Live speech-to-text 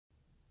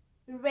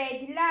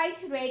red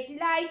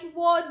light,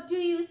 what do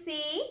you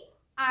say?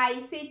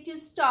 I say to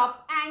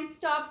stop and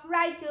stop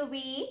right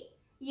away.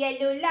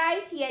 Yellow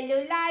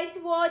light,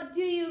 what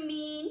do you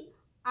mean?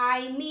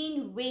 I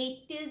mean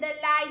wait till the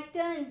light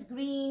turns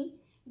green.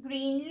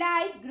 Green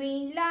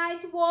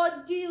light,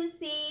 what do you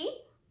say?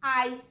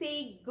 I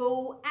say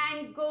go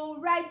and go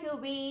right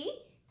away.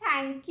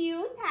 Thank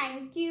you,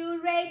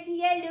 red,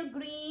 yellow,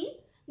 green.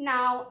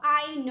 Now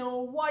I know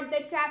what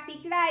the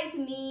traffic light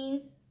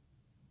means.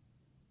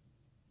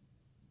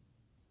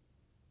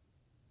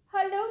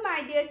 Hello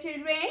my dear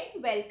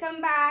children,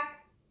 welcome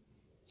back.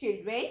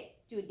 Children,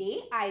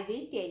 today I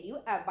will tell you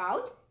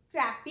about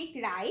traffic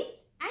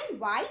lights and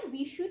why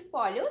we should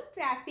follow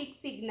traffic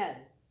signal.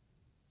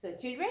 So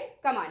children,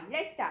 come on,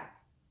 let's start.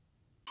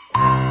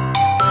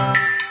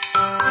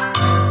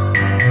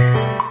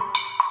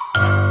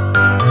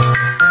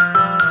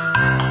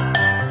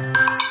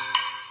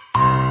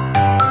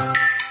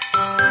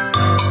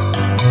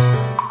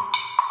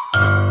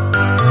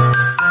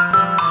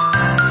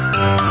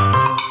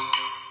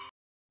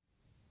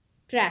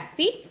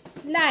 Traffic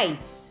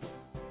lights.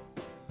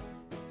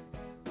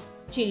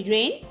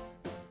 Children,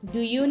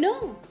 do you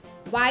know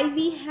why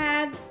we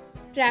have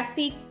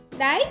traffic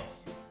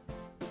lights?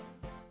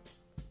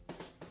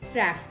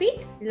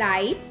 Traffic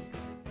lights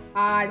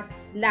are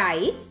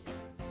lights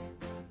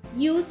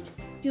used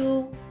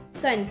to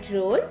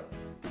control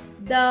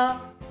the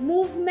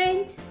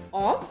movement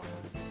of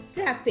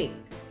traffic.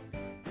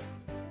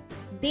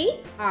 They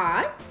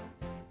are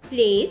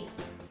placed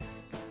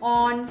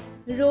on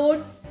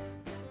roads,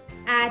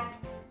 at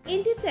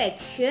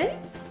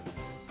intersections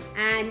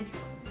and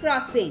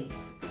crossings.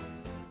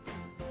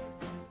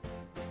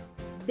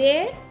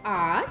 There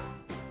are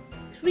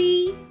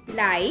 3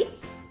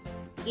 lights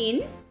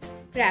in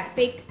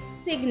traffic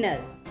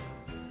signal.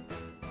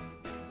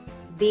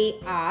 They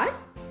are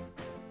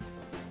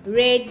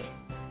red,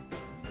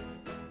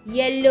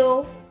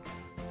 yellow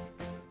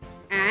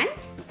and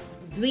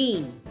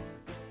green.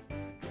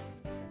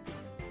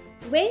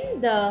 When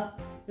the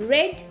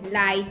red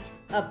light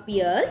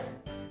appears,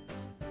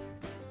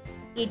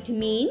 it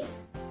means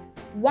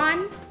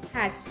one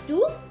has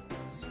to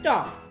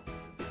stop.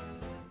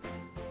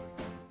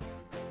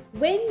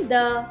 When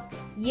the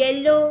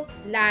yellow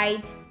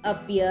light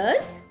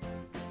appears,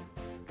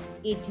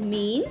 it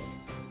means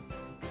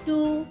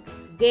to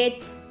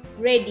get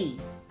ready.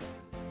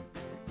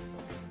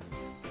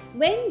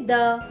 When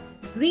the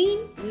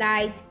green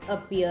light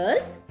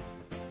appears,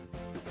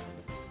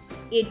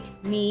 it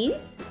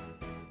means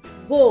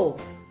go.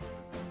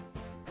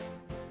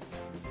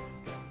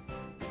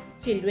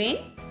 Children,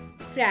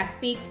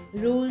 traffic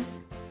rules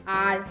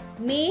are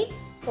made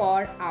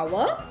for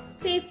our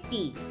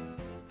safety.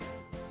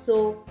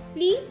 So,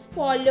 please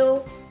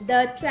follow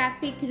the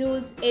traffic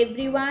rules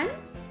everyone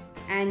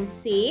and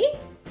save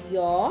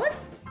your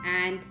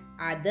and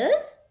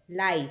others'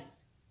 life.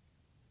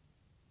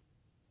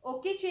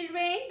 Okay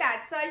children,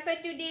 that's all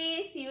for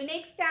today. See you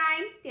next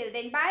time. Till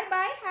then, bye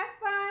bye. Have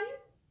fun.